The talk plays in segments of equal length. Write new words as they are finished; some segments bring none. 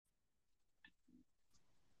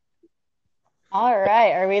All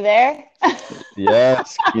right, are we there?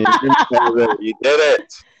 Yes, you did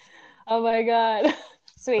it. Oh my God.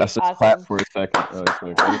 Sweet, Let's just clap awesome. for a second really quick. There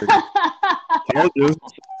we go. Told you.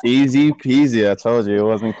 Easy peasy. I told you it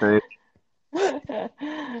wasn't crazy.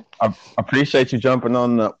 I appreciate you jumping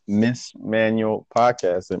on the Miss Manual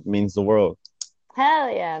podcast. It means the world. Hell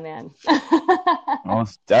yeah, man.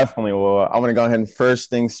 Most definitely. Well, I want to go ahead and first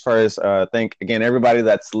things first. Thank again everybody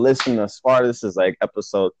that's listening thus far. This is like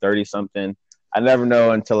episode 30 something. I never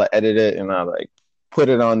know until I edit it and I like put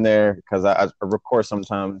it on there because I record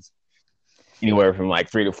sometimes anywhere from like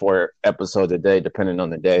 3 to 4 episodes a day, depending on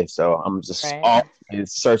the day. So I'm just Right.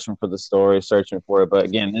 always searching for the story, searching for it. But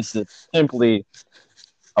again, this is simply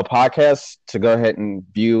a podcast to go ahead and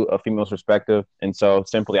view a female's perspective. And so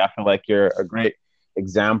simply, I feel like you're a great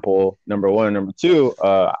example, number one. Number two,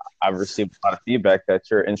 I've received a lot of feedback that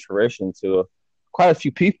you're inspiration to quite a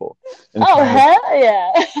few people in Oh, terms hell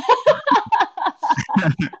yeah.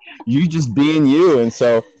 of you just being you. And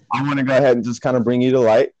so I want to go ahead and just kind of bring you to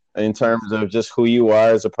light in terms of just who you are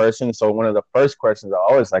as a person. So one of the first questions I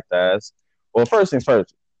always like to ask, well, first things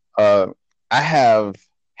first, uh, I have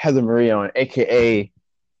Heather Marie on, aka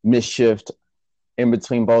Mischief, in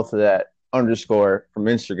between both of that underscore from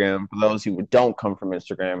Instagram. For those who don't come from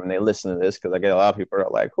Instagram and they listen to this, because I get a lot of people that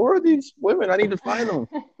are like, "Who are these women? I need to find them."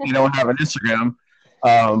 You don't have an Instagram,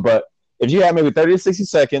 but if you have maybe 30 to 60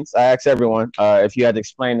 seconds, I ask everyone if you had to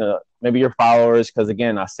explain to maybe your followers, because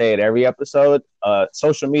again, I say it every episode.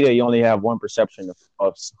 Social media, you only have one perception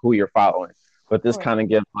of who you're following, but this kind Right. of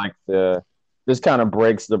gives like the this kind of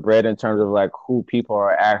breaks the bread in terms of like who people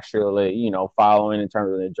are actually following in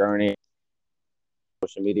terms of their journey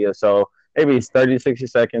social media. So maybe it's 30 to 60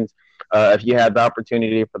 seconds. If you had the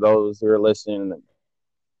opportunity for those who are listening,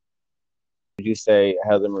 would you say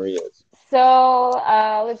Heather Marie is? So,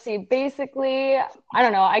 let's see. Basically, I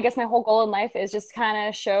don't know. I guess my whole goal in life is just kind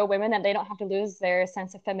of show women that they don't have to lose their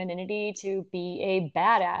sense of femininity to be a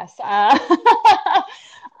badass.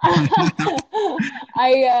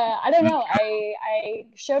 I don't know. I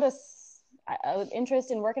showed a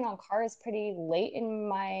interest in working on cars pretty late in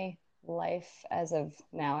my life as of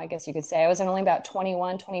now, I guess you could say. I was only about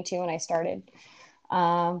 21, 22 when I started.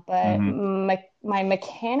 But Mm-hmm. my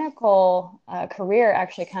mechanical career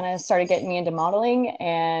actually kind of started getting me into modeling,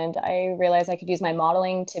 and I realized I could use my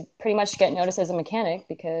modeling to pretty much get noticed as a mechanic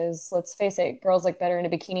because let's face it, girls look better in a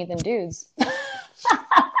bikini than dudes.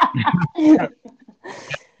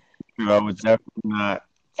 I would definitely not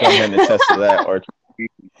go ahead and attest to that or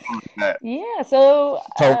that. Yeah, so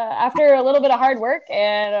So, after a little bit of hard work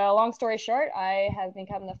and long story short, I have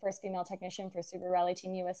become the first female technician for Subaru Rally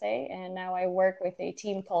Team USA, and now I work with a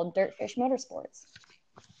team called Dirtfish Motorsports.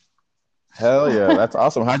 hell yeah, that's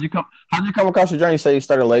awesome. How'd you come across your journey? You say you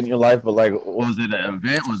started late in your life, but like, was it an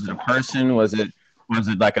event? Was it a person? Was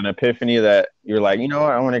it like an epiphany that you're like, you know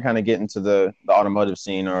what, I want to kind of get into the automotive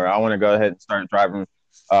scene, or I want to go ahead and start driving.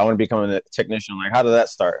 I want to become a technician. Like, how did that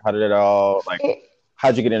start? How did it all like? It,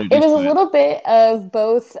 How'd you get It introduced was a to it? little bit of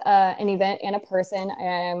both an event and a person.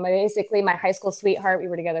 Basically, my high school sweetheart, we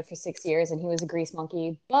were together for 6 years, and he was a grease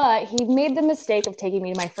monkey. But he made the mistake of taking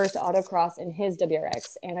me to my first autocross in his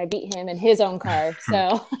WRX, and I beat him in his own car.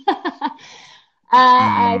 So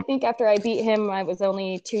I Mm, think after I beat him, I was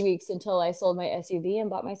only 2 weeks until I sold my SUV and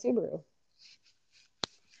bought my Subaru.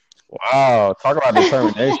 wow, talk about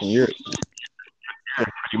determination. You're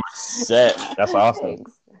pretty much set. That's awesome.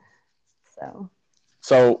 Thanks. So.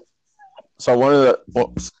 So, so one of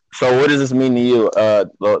so what does this mean to you?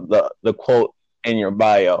 The quote in your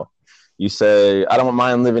bio, you say, "I don't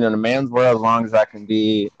mind living in a man's world as long as I can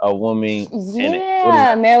be a woman in it." What does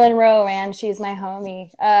Yeah, Marilyn Monroe, man, she's my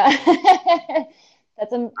homie.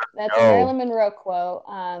 That's a that Marilyn Monroe quote.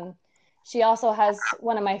 She also has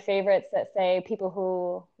one of my favorites that say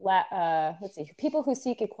let's see, people who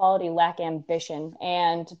seek equality lack ambition.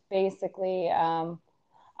 And basically,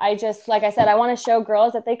 I just, like I said, I want to show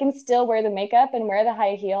girls that they can still wear the makeup and wear the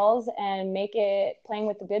high heels and make it playing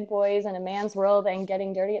with the good boys in a man's world and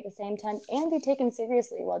getting dirty at the same time and be taken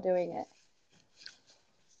seriously while doing it.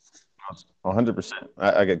 100%.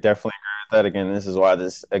 I could definitely agree with that. Again, this is why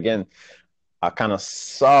this again. I kind of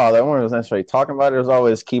saw that one was necessarily talking about it. There's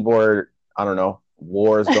always keyboard, I don't know,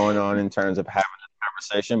 wars going on in terms of having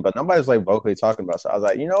this conversation, but nobody's like vocally talking about it. So I was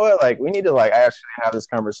like, you know what? Like, we need to like actually have this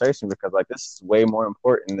conversation because like this is way more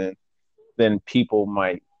important than people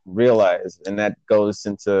might realize. And that goes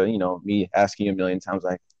into, me asking you a million times,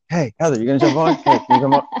 like, hey, Heather, you gonna jump on? Hey, can you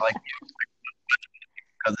come on? Like,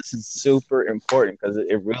 because this is super important because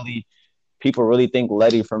it really people really think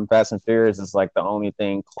Letty from Fast and Furious is like the only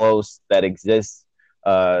thing close that exists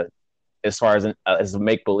uh, as far as a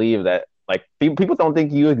make believe that like people don't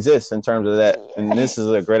think you exist in terms of that, and this is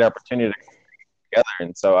a great opportunity to come together.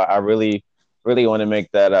 And so I really, really want to make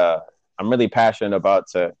that. I'm really passionate about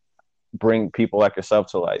to bring people like yourself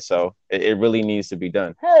to light. So it really needs to be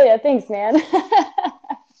done. Hell yeah, thanks, man.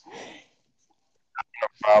 No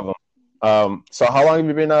problem. So how long have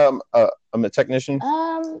you been a technician?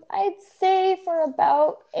 I'd say for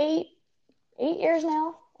about 8 years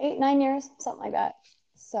now, 8, 9 years, something like that.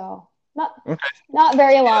 So not Okay. not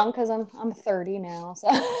very long because I'm 30 now. So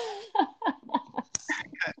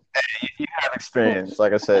You have experience.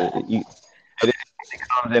 Like I said, it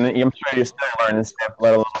comes in. I'm sure you're still learning stuff,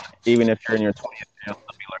 let alone even if you're in your 20s, you'll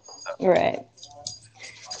still be learning stuff. right.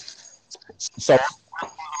 So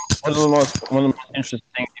one of the most interesting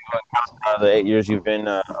things you've encountered out of the 8 years you've been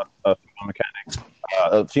a female mechanic,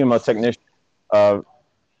 a female technician, uh,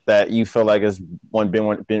 that you feel like has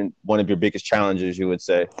been one of your biggest challenges, you would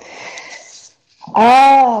say?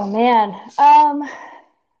 Oh man.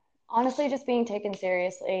 Honestly, just being taken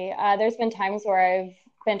seriously. There's been times where I've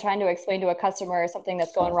been trying to explain to a customer something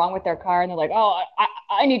that's going wrong with their car, and they're like, "Oh,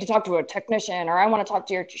 I need to talk to a technician, or I want to talk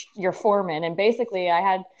to your foreman." And basically,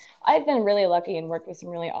 I've been really lucky and worked with some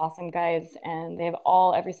really awesome guys, and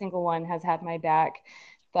every single one has had my back.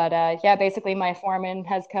 But yeah, basically, my foreman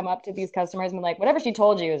has come up to these customers and been like, "Whatever she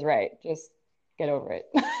told you is right. Just get over it."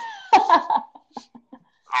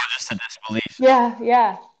 Oh, just a disbelief. Yeah,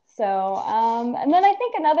 yeah. So, and then I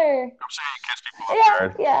think another, I'm sure you catch people off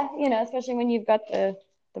guard. yeah, especially when you've got the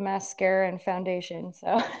mascara and foundation.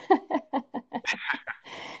 So,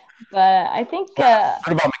 but I think, What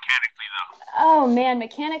about mechanically though? oh man,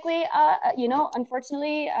 mechanically,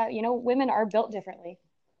 unfortunately, women are built differently.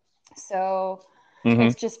 So Mm-hmm.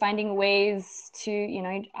 it's just finding ways to,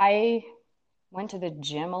 I went to the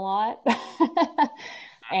gym a lot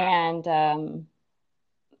and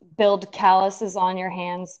build calluses on your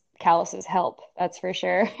hands. Calluses help, that's for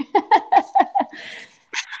sure.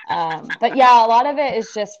 But yeah, a lot of it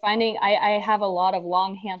is just finding. I have a lot of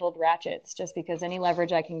long-handled ratchets, just because any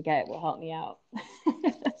leverage I can get will help me out.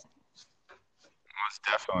 Most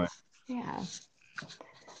definitely. Yeah.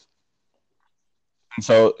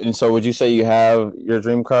 And so, would you say you have your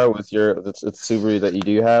dream car with the Subaru that you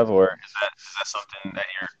do have, or is that something that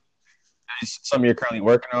is something you're currently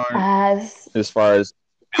working on as far as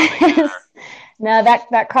building it? Or? No,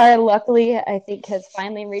 that car, luckily, I think has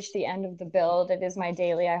finally reached the end of the build. It is my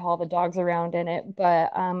daily. I haul the dogs around in it.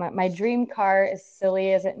 But my dream car, as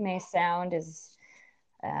silly as it may sound, is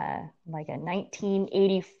like a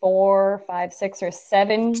 1984 5, 6, or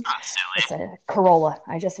 7. It's not silly. It's a Corolla.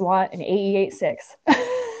 I just want an AE86. Yes,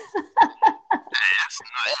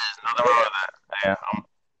 nothing wrong with that. Yeah, I'm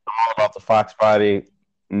all about the Fox body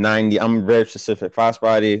 90. I'm very specific. Fox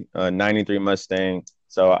body 93 Mustang.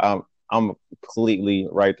 So I'm completely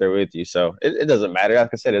right there with you. So it doesn't matter. Like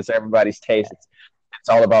I said, it's everybody's taste. It's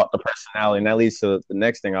all about the personality. And that leads to the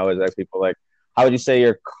next thing I always ask people, like, how would you say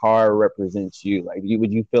your car represents you? Like,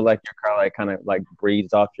 would you feel like your car like kind of like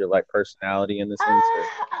breathes off your like personality in the sense?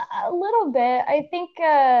 A little bit. I think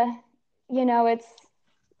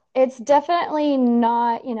it's definitely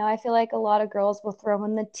not. I feel like a lot of girls will throw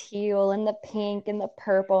in the teal and the pink and the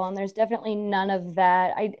purple, and there's definitely none of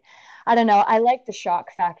that. I don't know. I like the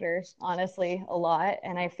shock factor, honestly, a lot.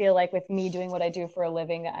 And I feel like with me doing what I do for a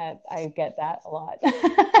living, I get that a lot.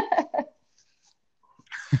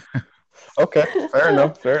 Okay, fair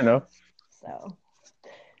enough. Fair enough. So,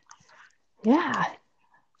 yeah.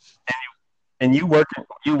 And you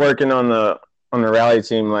working on the rally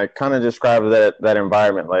team, like kind of describe that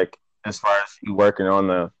environment, like as far as you working on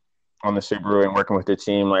the Subaru and working with the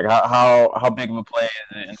team, like how big of a play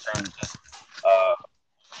is it in terms of just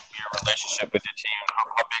your relationship with your team? How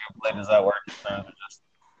big of a play does that work in terms of just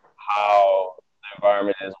how the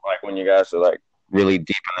environment is like when you guys are like really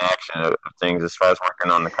deep in the action of things as far as working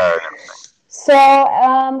on the car and everything? So,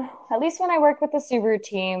 at least when I worked with the Subaru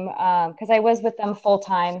team, because I was with them full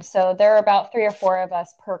time, so there are about 3 or 4 of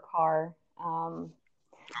us per car. Okay.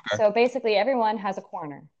 So basically, everyone has a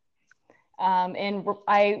corner. And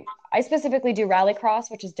I specifically do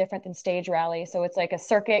rallycross, which is different than stage rally. So it's like a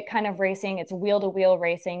circuit kind of racing. It's wheel-to-wheel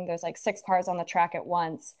racing. There's like 6 cars on the track at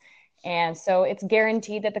once. And so it's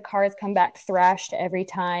guaranteed that the cars come back thrashed every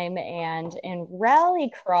time. And in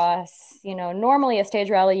rallycross, normally a stage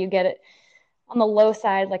rally, you get it on the low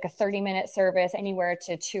side, like a 30-minute service, anywhere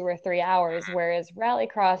to 2 or 3 hours. Whereas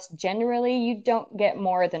rallycross, generally, you don't get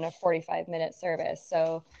more than a 45-minute service.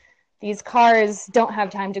 So these cars don't have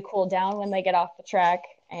time to cool down when they get off the track,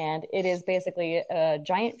 and it is basically a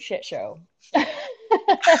giant shit show.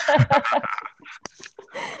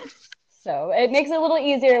 So it makes it a little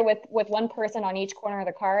easier with one person on each corner of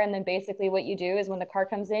the car. And then basically what you do is when the car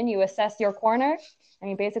comes in, you assess your corner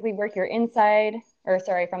and you basically work your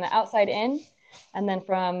from the outside in, and then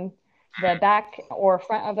from the back or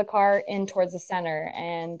front of the car in towards the center.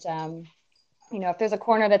 And, if there's a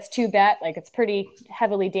corner that's too bad, like it's pretty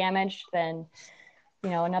heavily damaged, then,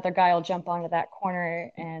 another guy will jump onto that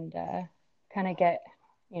corner and kind of get,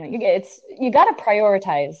 you got to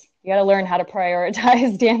prioritize. You got to learn how to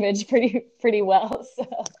prioritize damage pretty well. So,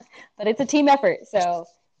 but it's a team effort. So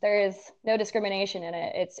there is no discrimination in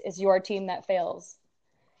it. It's your team that fails.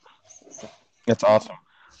 That's awesome.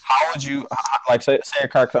 How would you like say a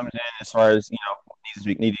car comes in as far as need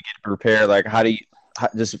to get prepared? Like how do you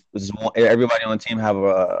does everybody on the team have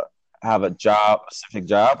a specific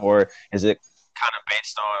job, or is it kind of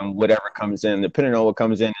based on whatever comes in? Depending on what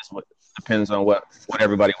comes in is what depends on what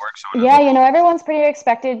everybody works on. Yeah, everyone's pretty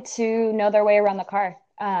expected to know their way around the car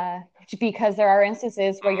because there are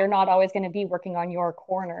instances where you're not always going to be working on your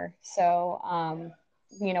corner. So,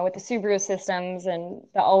 with the Subaru systems and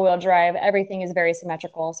the all-wheel drive, everything is very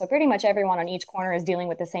symmetrical. So pretty much everyone on each corner is dealing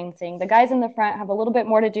with the same thing. The guys in the front have a little bit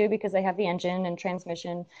more to do because they have the engine and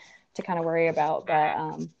transmission to kind of worry about. But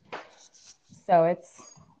so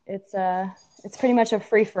it's pretty much a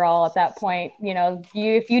free-for-all at that point.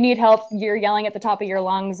 If you need help, you're yelling at the top of your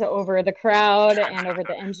lungs over the crowd and over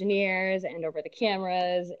the engineers and over the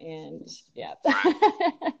cameras. And yeah.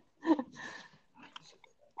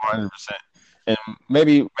 100%. And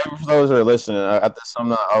maybe for those who are listening,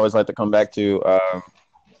 something I always like to come back to. It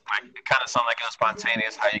kind of sounded like it was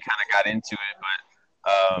spontaneous how you kind of got into it, but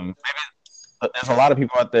maybe there's a lot of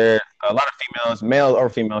people out there, a lot of females, male or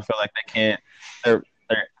female, feel like they're very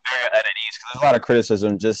at ease because there's a lot of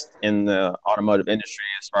criticism just in the automotive industry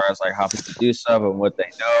as far as like how people do stuff and what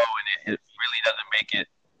they know, and it really doesn't make it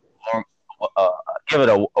give it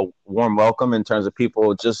a warm welcome in terms of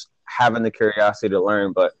people just having the curiosity to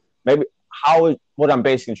learn. But maybe what I'm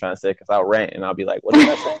basically trying to say, because I'll rant and I'll be like, what did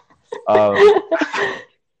I say?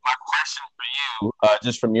 My question for you,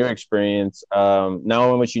 just from your experience,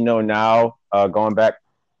 knowing what you know now, going back,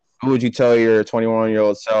 who would you tell your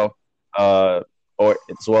 21-year-old self, or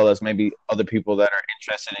as well as maybe other people that are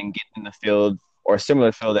interested in getting in the field or a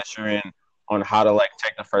similar field that you're in, on how to like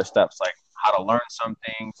take the first steps, like how to learn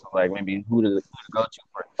something, so like maybe who to go to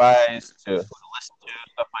for advice, to who to listen to,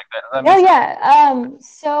 stuff like that. Yeah.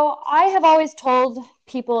 So I have always told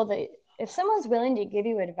people that if someone's willing to give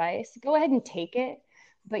you advice, go ahead and take it,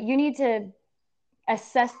 but you need to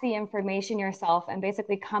assess the information yourself and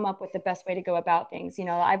basically come up with the best way to go about things.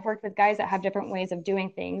 I've worked with guys that have different ways of doing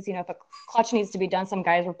things. If a clutch needs to be done, some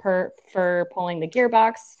guys prefer pulling the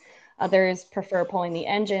gearbox, others prefer pulling the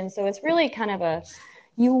engine. So it's really kind of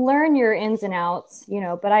you learn your ins and outs,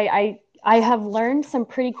 but I have learned some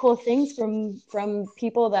pretty cool things from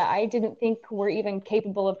people that I didn't think were even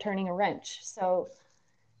capable of turning a wrench. So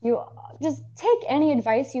you just take any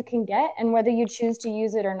advice you can get, and whether you choose to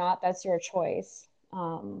use it or not, that's your choice.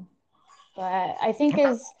 But I think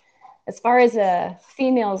as far as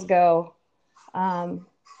females go,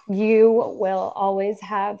 you will always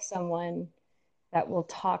have someone that will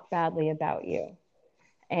talk badly about you,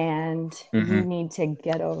 and you need to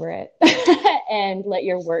get over it and let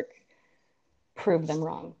your work prove them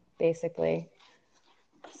wrong, basically.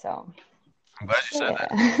 So I'm glad you said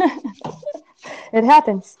that. It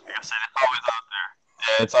happens. Like I said, it's always out there.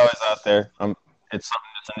 Yeah, it's always out there. It's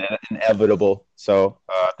something that's inevitable. So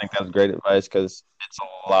I think that's great advice, because it's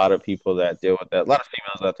a lot of people that deal with that. A lot of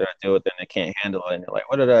females out there that deal with it and they can't handle it. And they're like,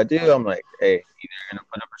 what did I do? I'm like, hey, either you're going to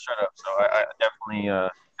put up or shut up. So I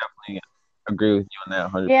definitely agree with you on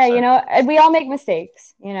that 100%. Yeah, we all make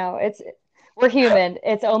mistakes. We're human.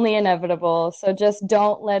 It's only inevitable. So just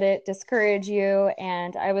don't let it discourage you.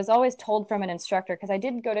 And I was always told from an instructor, because I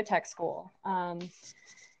did go to tech school, and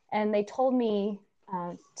they told me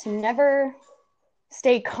to never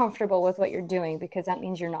stay comfortable with what you're doing, because that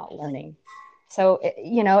means you're not learning. So,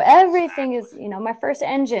 everything is, my first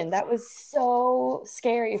engine, that was so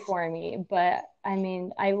scary for me. But I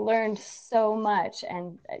mean, I learned so much.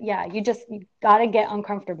 And yeah, you got to get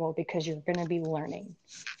uncomfortable, because you're going to be learning.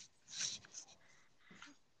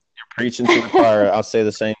 Preaching to the choir. I'll say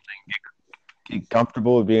the same thing. Get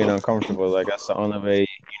comfortable with being uncomfortable. Like, that's the only way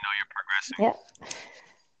you're progressing. Yeah.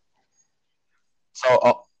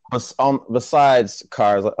 So, besides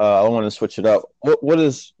cars, I want to switch it up. What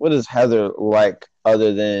is Heather like,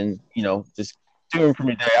 other than just doing from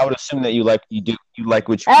your day? I would assume that you like what you do.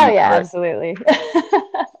 Oh yeah, correct? Absolutely.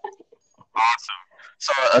 Awesome.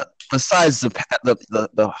 So, besides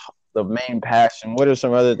the the main passion? What are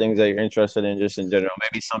some other things that you're interested in, just in general?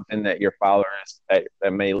 Maybe something that your followers that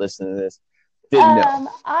may listen to this didn't know.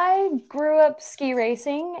 I grew up ski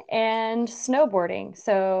racing and snowboarding,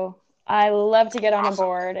 so I love to get on a Awesome.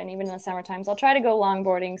 board, and even in the summer times, I'll try to go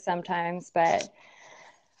longboarding sometimes. But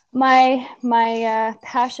my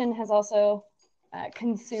passion has also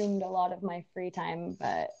consumed a lot of my free time.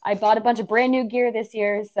 But I bought a bunch of brand new gear this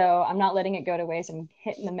year, so I'm not letting it go to waste. I'm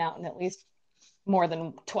hitting the mountain at least more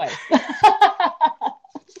than twice. That's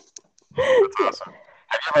awesome.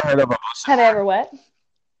 Have you ever heard of a boosted Have I ever board? what?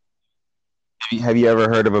 Have you ever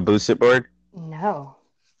heard of a boosted board? No.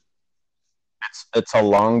 It's a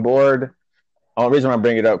longboard. The only reason I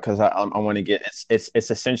bring it up because I want to get it's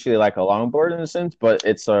essentially like a longboard in a sense, but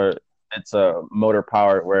it's a motor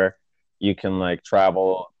powered where you can like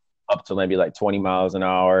travel up to maybe like 20 miles an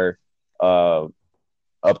hour, uh,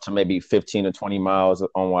 up to maybe 15 to 20 miles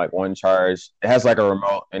on like one charge. It has like a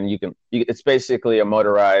remote, and it's basically a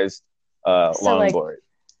motorized So like longboard.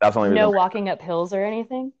 That's the only reason. no walking up hills or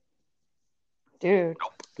anything? Dude,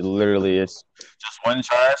 It literally, it's just one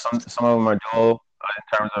charge. Some of them are dual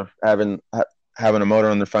in terms of having a motor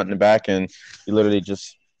on the front and the back, and you literally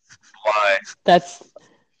just fly that's depending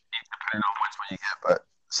on which one you get. But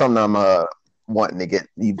something I'm wanting to get.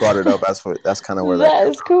 You brought it up. That's kind of where that that came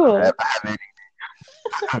is from. cool. I haven't,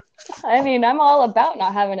 I mean, I'm all about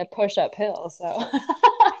not having to push uphill, so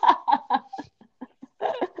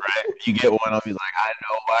right? You get one, I'll be like, I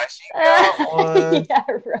know why she got one. yeah,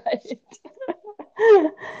 right.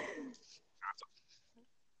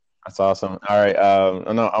 That's awesome. All right.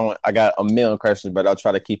 I know I got a million questions, but I'll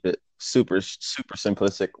try to keep it super, super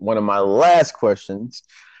simplistic. One of my last questions.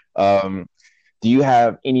 Um, do you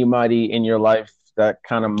have anybody in your life that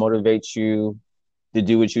kind of motivates you to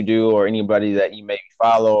do what you do, or anybody that you maybe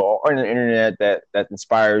follow or on the internet that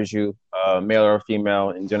inspires you, male or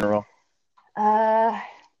female in general? Uh,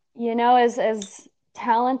 as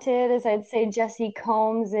talented as I'd say Jesse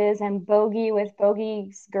Combs is and Bogey with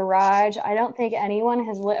Bogey's Garage, I don't think anyone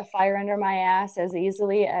has lit a fire under my ass as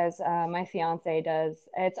easily as my fiance does.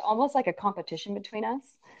 It's almost like a competition between us.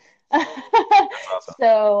 That's awesome.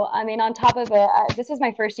 So, I mean, on top of it, this was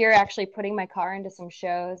my first year actually putting my car into some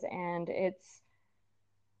shows, and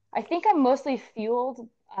I think I'm mostly fueled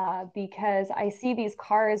because I see these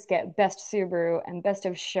cars get best Subaru and best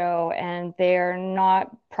of show, and they are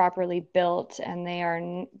not properly built, and they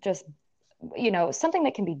are just, something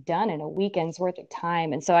that can be done in a weekend's worth of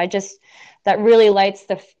time. And so that really lights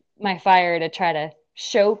my fire to try to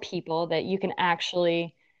show people that you can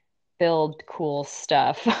actually build cool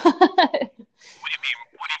stuff. What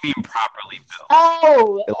do you mean properly built?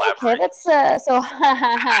 Oh, okay. Elaborate. So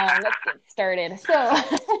let's get started. So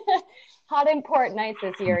Hot Nights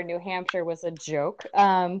this year in New Hampshire was a joke.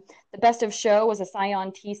 The best of show was a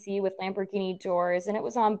Scion TC with Lamborghini doors, and it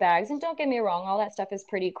was on bags. And don't get me wrong, all that stuff is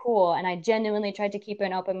pretty cool. And I genuinely tried to keep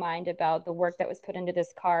an open mind about the work that was put into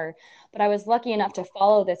this car. But I was lucky enough to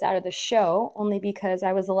follow this out of the show only because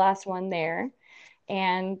I was the last one there.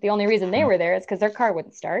 And the only reason they were there is because their car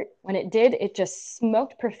wouldn't start. When it did, it just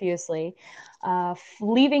smoked profusely.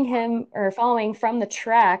 Leaving him or following from the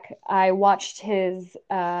track, I watched his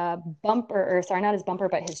bumper, or sorry, not his bumper,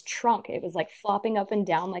 but his trunk. It was like flopping up and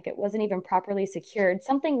down, like it wasn't even properly secured.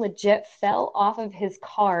 Something legit fell off of his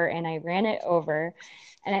car, and I ran it over.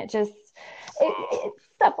 And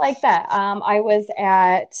stuff like that. I was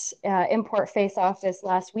at Import Face Off this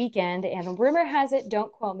last weekend, and rumor has it,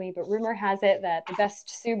 don't quote me, but rumor has it that the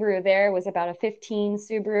best Subaru there was about a 15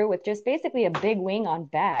 Subaru with just basically a big wing on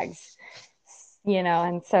bags,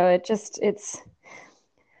 and so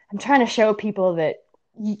I'm trying to show people that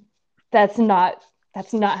that's not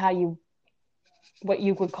what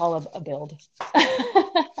you would call a build.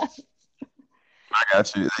 I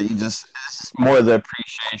got you. It's more the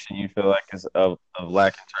appreciation you feel like is of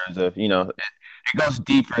lack in terms of, it goes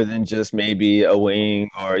deeper than just maybe a wing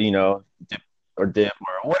or, dip or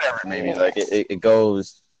whatever it may be. Like it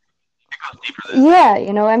goes deeper than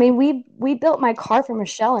Yeah, I mean, we built my car from a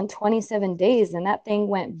shell in 27 days, and that thing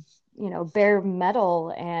went, bare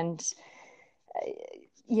metal, and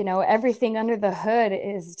everything under the hood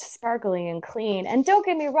is sparkling and clean. And don't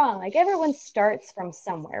get me wrong, like everyone starts from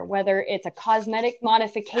somewhere, whether it's a cosmetic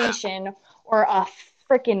modification or a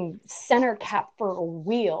freaking center cap for a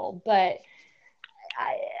wheel. But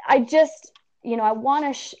I just, I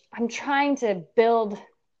want to, I'm trying to build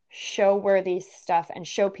show worthy stuff and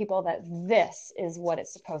show people that this is what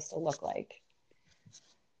it's supposed to look like.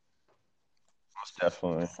 most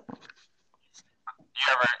definitely. So.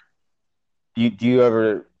 Do you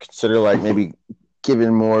ever consider like maybe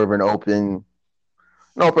giving more of an open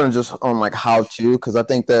open just on like how to, because I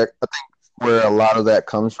think where a lot of that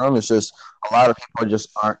comes from is just a lot of people just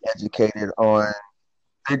aren't educated on.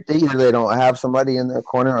 Either they don't have somebody in their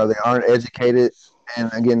corner or they aren't educated.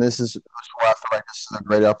 And again, this is why I feel like this is a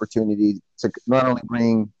great opportunity to not only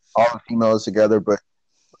bring all the females together, but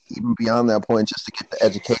even beyond that point, just to get the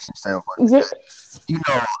education standpoint. Yeah. Because you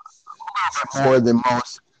know a little bit more than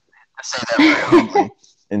most. I say that very humbly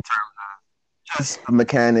in terms of just the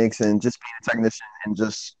mechanics and just being a technician and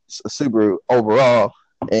just a Subaru overall,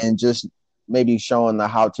 and just maybe showing the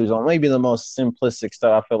how tos on maybe the most simplistic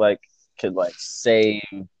stuff. I feel like could like save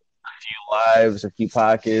a few lives, a few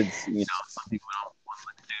pockets. You know, some people don't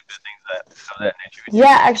want to do good things that of that nature.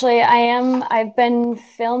 Yeah, actually, I am. I've been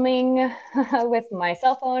filming with my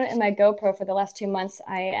cell phone and my GoPro for the last 2 months.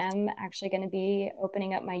 I am actually going to be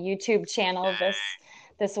opening up my YouTube channel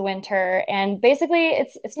this winter, and basically,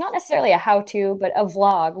 it's not necessarily a how-to, but a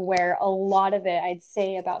vlog where a lot of it, I'd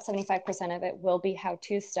say about 75% of it, will be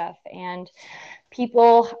how-to stuff. And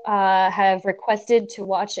people have requested to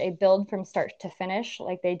watch a build from start to finish,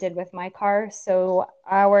 like they did with my car. So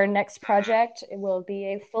our next project will be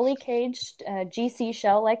a fully caged GC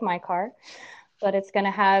shell like my car, but it's going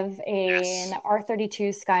to have an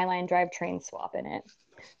R32 Skyline drivetrain swap in it.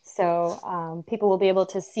 So people will be able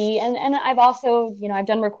to see, and I've also, I've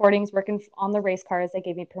done recordings working on the race cars. They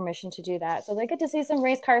gave me permission to do that, so they get to see some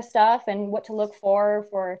race car stuff and what to look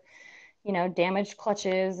for damaged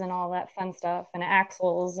clutches and all that fun stuff and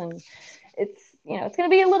axles. And it's going to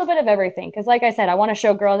be a little bit of everything. Because like I said, I want to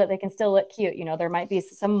show girls that they can still look cute. There might be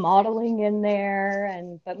some modeling in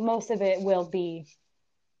there, but most of it will be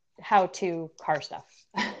how to car stuff.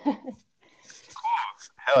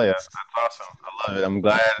 Hell yeah, that's awesome. I love it. I'm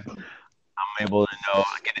glad I'm able to know,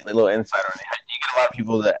 get a little insight on it. You get a lot of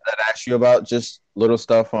people that ask you about just little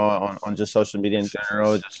stuff on just social media in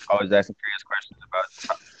general, just always asking curious questions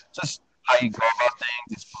about just how you go about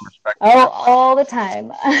things, just from perspective. Oh, all the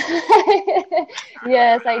time.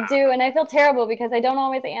 Yes, I do. And I feel terrible because I don't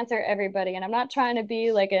always answer everybody. And I'm not trying to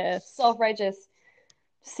be like a self-righteous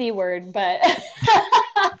C word, but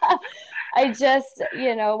I just,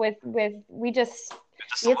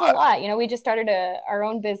 it's a lot. We just started our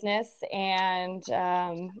own business, and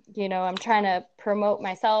I'm trying to promote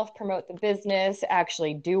myself, promote the business,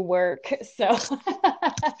 actually do work. So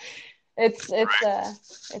it's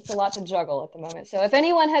a lot to juggle at the moment. So if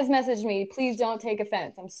anyone has messaged me, please don't take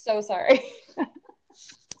offense. I'm so sorry. I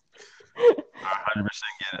 100%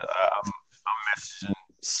 get it. I'm messaging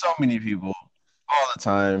so many people all the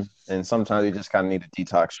time, and sometimes you just kind of need a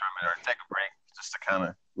detox from it or take a break just to kind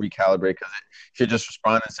of recalibrate. Because if you're just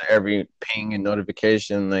responding to every ping and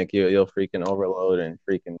notification, like you'll freaking overload and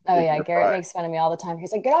freaking. Oh yeah, Garrett makes fun of me all the time.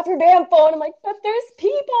 He's like, "Get off your damn phone." I'm like, "But there's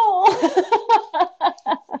people."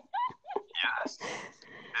 Yes,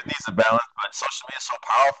 it needs a balance, but social media is so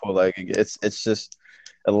powerful. Like it's just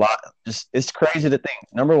a lot. Just it's crazy to think.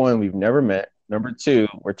 Number one, we've never met. Number two,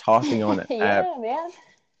 we're talking on an app Yeah, man.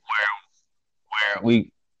 where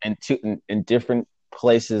we in different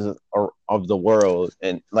places of the world,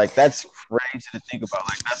 and like that's crazy to think about.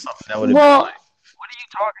 Like that's something that would have been like, what are you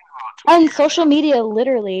talking about? And social media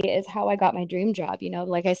literally is how I got my dream job.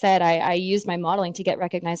 Like I said, I used my modeling to get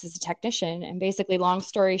recognized as a technician. And basically, long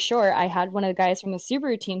story short, I had one of the guys from the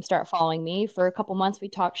Subaru team start following me for a couple months. We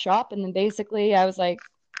talked shop, and then basically I was like,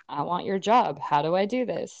 I want your job. How do I do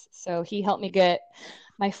this? So he helped me get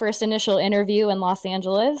my first initial interview in Los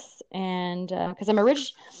Angeles, and because I'm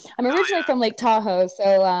originally from Lake Tahoe,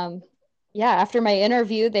 so yeah, after my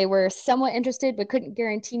interview, they were somewhat interested but couldn't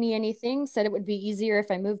guarantee me anything. Said it would be easier if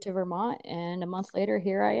I moved to Vermont, and a month later,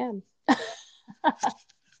 here I am. I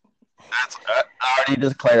already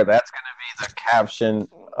declared that's going to be the caption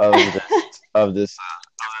of this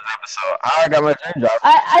episode. I got my dream job.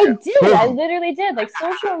 I did. I literally did. Like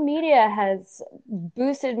social media has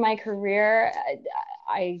boosted my career.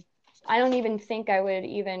 I don't even think I would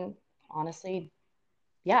even honestly.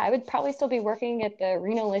 Yeah, I would probably still be working at the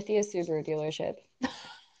Reno Lithia Subaru dealership.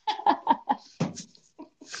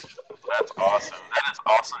 That's awesome. That is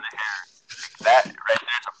awesome to hear. That right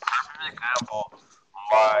there is a perfect example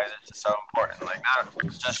why this is so important. Like not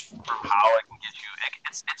just from how it can get you.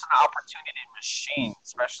 It's an opportunity machine,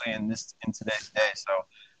 especially in today's day. So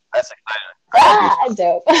that's exciting.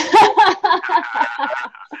 Dope.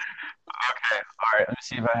 Okay, all right. Let me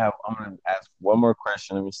see if I have. I'm gonna ask one more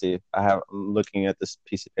question. Let me see if I have. I'm looking at this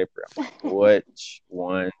piece of paper. Which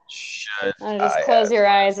one should I just close your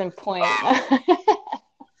eyes and point. Right.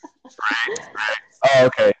 Oh,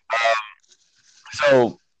 okay.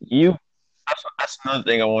 So that's another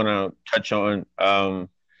thing I want to touch on.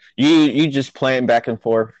 You just playing back and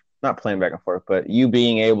forth not playing back and forth, but you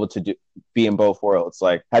being able to be in both worlds.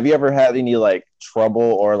 Like, have you ever had any like trouble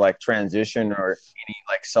or like transition or any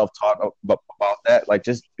like self talk about that? Like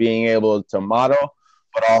just being able to model,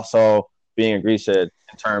 but also being a Grease in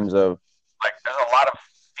terms of like there's a lot of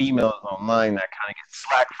females online that kind of get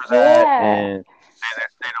slack for that, Yeah. and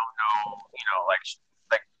they don't know, like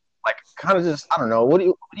like kind of just I don't know. What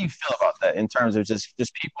do you feel about that in terms of just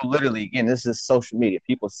people literally again? This is social media.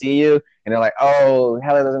 People see you and they're like, oh,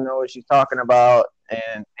 Hallie doesn't know what she's talking about,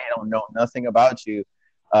 and they don't know nothing about you.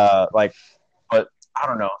 Like, but I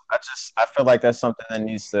don't know. I feel like that's something that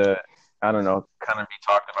needs to I don't know kind of be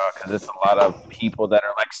talked about because it's a lot of people that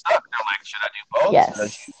are like stuck. They're like, should I do both? Should I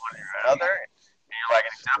Yes. choose one or the other? And you're like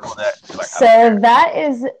an example of that. You're like, I don't So care. that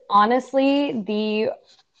is honestly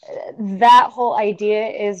that whole idea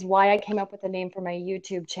is why I came up with the name for my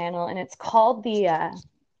YouTube channel, and it's called the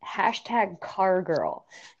hashtag car girl,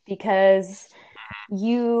 because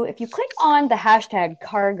if you click on the hashtag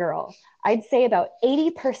car girl, I'd say about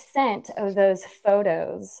 80% of those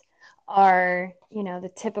photos are,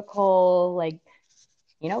 the typical like,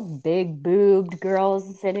 big boobed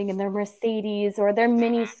girls sitting in their Mercedes or their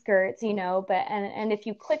mini skirts, but and if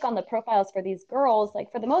you click on the profiles for these girls,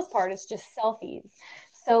 like for the most part, it's just selfies.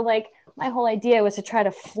 So like my whole idea was to try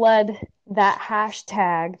to flood that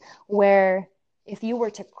hashtag where if you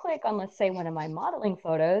were to click on, let's say, one of my modeling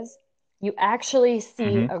photos, you actually see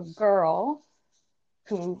Mm-hmm. a girl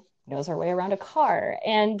who knows her way around a car.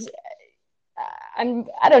 And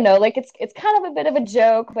I don't know, like it's kind of a bit of a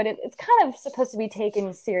joke, but it's kind of supposed to be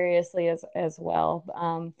taken seriously as well.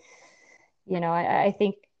 I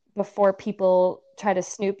think before people try to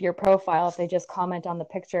snoop your profile, if they just comment on the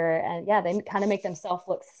picture, and yeah, they kind of make themselves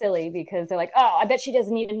look silly because they're like, oh, I bet she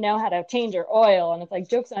doesn't even know how to change her oil, and it's like,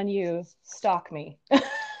 joke's on you, stalk me.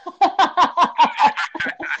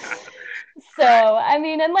 So, I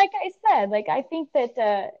mean, and like I said, like I think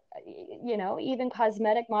that even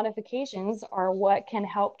cosmetic modifications are what can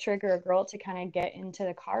help trigger a girl to kind of get into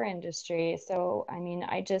the car industry. So, I mean,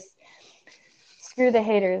 I just screw the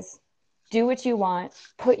haters. Do what you want.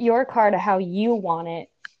 Put your car to how you want it,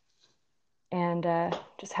 and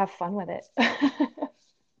just have fun with it. You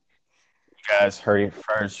guys heard it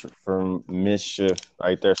first from Mischief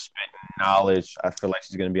right there spitting knowledge. I feel like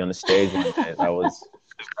she's gonna be on the stage one day. That was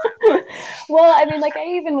Well, I mean, like I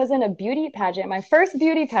even was in a beauty pageant, my first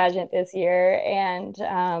beauty pageant this year, and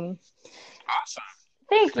awesome.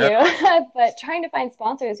 thank Yeah. you. But trying to find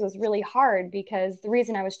sponsors was really hard because the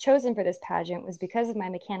reason I was chosen for this pageant was because of my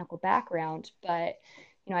mechanical background. But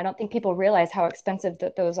I don't think people realize how expensive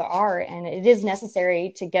those are, and it is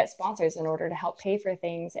necessary to get sponsors in order to help pay for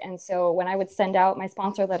things. And so when I would send out my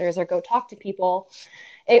sponsor letters or go talk to people,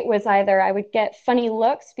 it was either I would get funny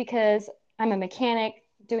looks because I'm a mechanic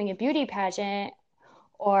doing a beauty pageant,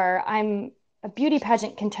 or I'm a beauty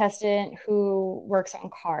pageant contestant who works on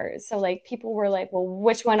cars. So like people were like, well,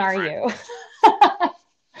 which one are you?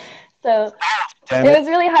 So Damn it it. was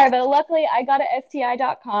really hard, but luckily I got at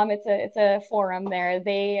STI.com. It's a forum there.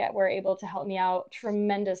 They were able to help me out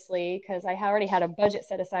tremendously because I already had a budget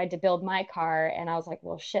set aside to build my car, and I was like,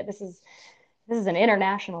 well, shit, this is an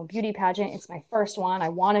international beauty pageant. It's my first one. I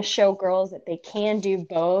want to show girls that they can do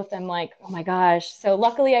both. I'm like, oh my gosh. So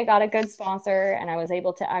luckily I got a good sponsor and I was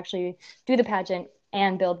able to actually do the pageant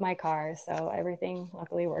and build my car. So everything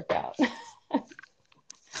luckily worked out.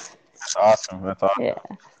 That's awesome. That's awesome. Yeah.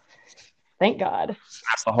 Thank God.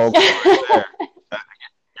 That's the whole goal right there.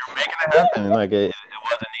 You're making it happen. Like it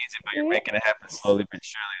wasn't easy, but you're making it happen slowly but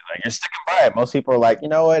surely. Like you're sticking by it. Most people are like, you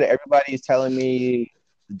know what? Everybody's telling me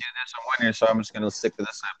to do this on winter, so I'm just gonna stick to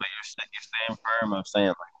this. But you're staying firm. I'm saying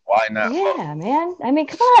like, why not both? Yeah, man. I mean,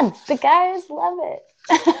 come on. The guys love it.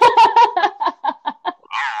 Oh,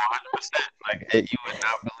 100%. Like you would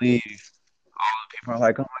not believe. All the people are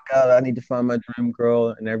like, oh my god, I need to find my dream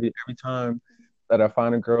girl, and every time that I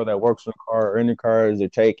find a girl that works in a car or any cars they're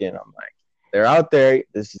taking, I'm like, they're out there.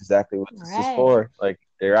 This is exactly what this is Right. for. Like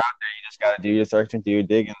they're out there. You just gotta do your searching, do your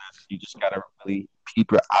digging. You just gotta really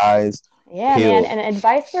keep your eyes Yeah, man. peeled. And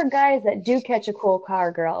advice for guys that do catch a cool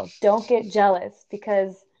car girl, don't get jealous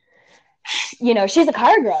because she's a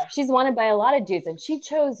car girl. She's wanted by a lot of dudes, and she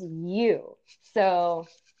chose you. So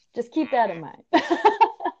just keep that in mind. Most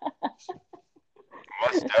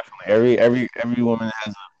definitely. Every woman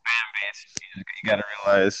has a fan base. You gotta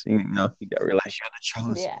realize, you gotta realize you're the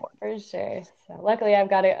chosen Yeah, one. for sure. So luckily, I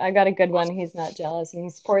got a good one. He's not jealous, and he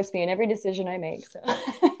supports me in every decision I make. So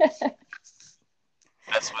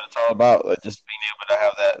That's what it's all about. Like just being able to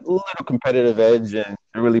have that little competitive edge and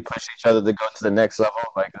really push each other to go to the next level.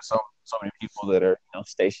 Like there's so many people that are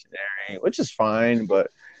stationary, which is fine, but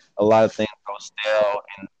a lot of things go stale,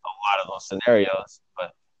 and a traditional scenarios,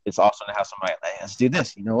 but it's awesome to have somebody like, hey, let's do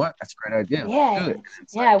this. You know what? That's a great idea. Yeah. Let's do it.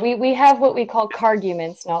 Yeah. We have what we call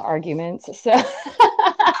carguments, not arguments. So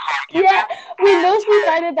yeah, we mostly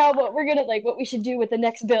fight about what we're gonna like, what we should do with the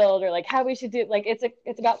next build, or like how we should do. Like it's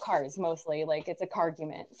about cars mostly. Like it's a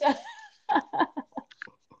cargument. So. You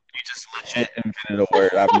just legit invented a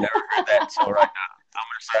word. I've never heard that until right now. I'm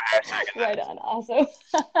gonna start hashtagging that. Right on. Awesome.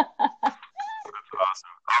 Awesome.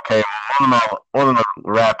 Okay, on the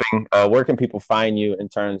wrapping, where can people find you in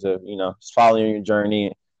terms of, you know, just following your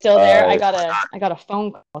journey? Still there? I got a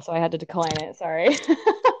phone call, so I had to decline it. Sorry. Most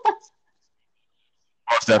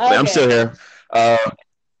definitely. Okay. I'm still here.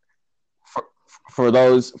 For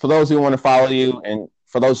those who want to follow you, and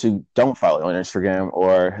for those who don't follow you on Instagram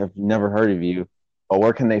or have never heard of you,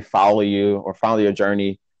 where can they follow you or follow your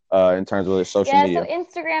journey in terms of their social media? So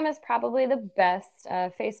Instagram is probably the best.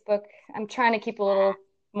 Facebook, I'm trying to keep a little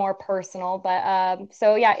more personal, but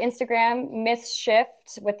so yeah, Instagram, Miss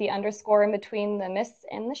Shift with the underscore in between the Miss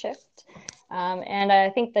and the Shift. And I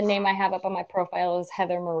think the name I have up on my profile is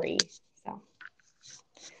Heather Marie. So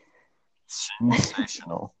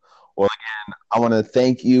sensational. Well, again, I want to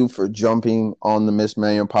thank you for jumping on the Miss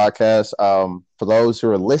Manual podcast. For those who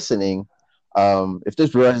are listening, if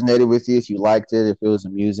this resonated with you, if you liked it, if it was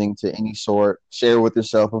amusing to any sort, share with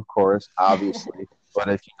yourself, of course, obviously. But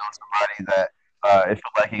if you know somebody that if you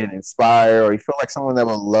feel like you're getting inspired, or you feel like someone that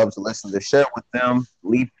would love to listen to, share it with them.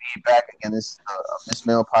 Leave feedback. Again, this Miss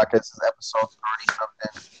Manual podcast is episode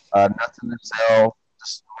 30-something. Nothing to sell,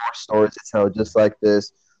 just more stories to tell, just like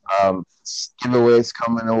this. Giveaways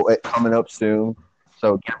coming up soon,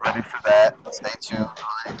 so get ready for that. Stay tuned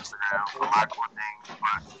on Instagram for my cool things.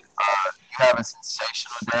 But you have a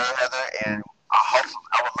sensational day, Heather, and I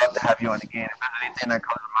would love to have you on again. If there's anything that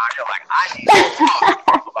comes to mind, you're like, I need to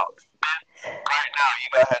talk about this right now, you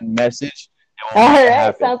go ahead and message. All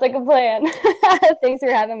right, sounds like a plan. Thanks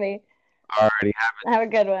for having me. Alrighty, have a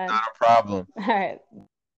good one. Not a problem. All right.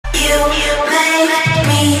 You make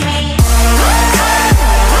me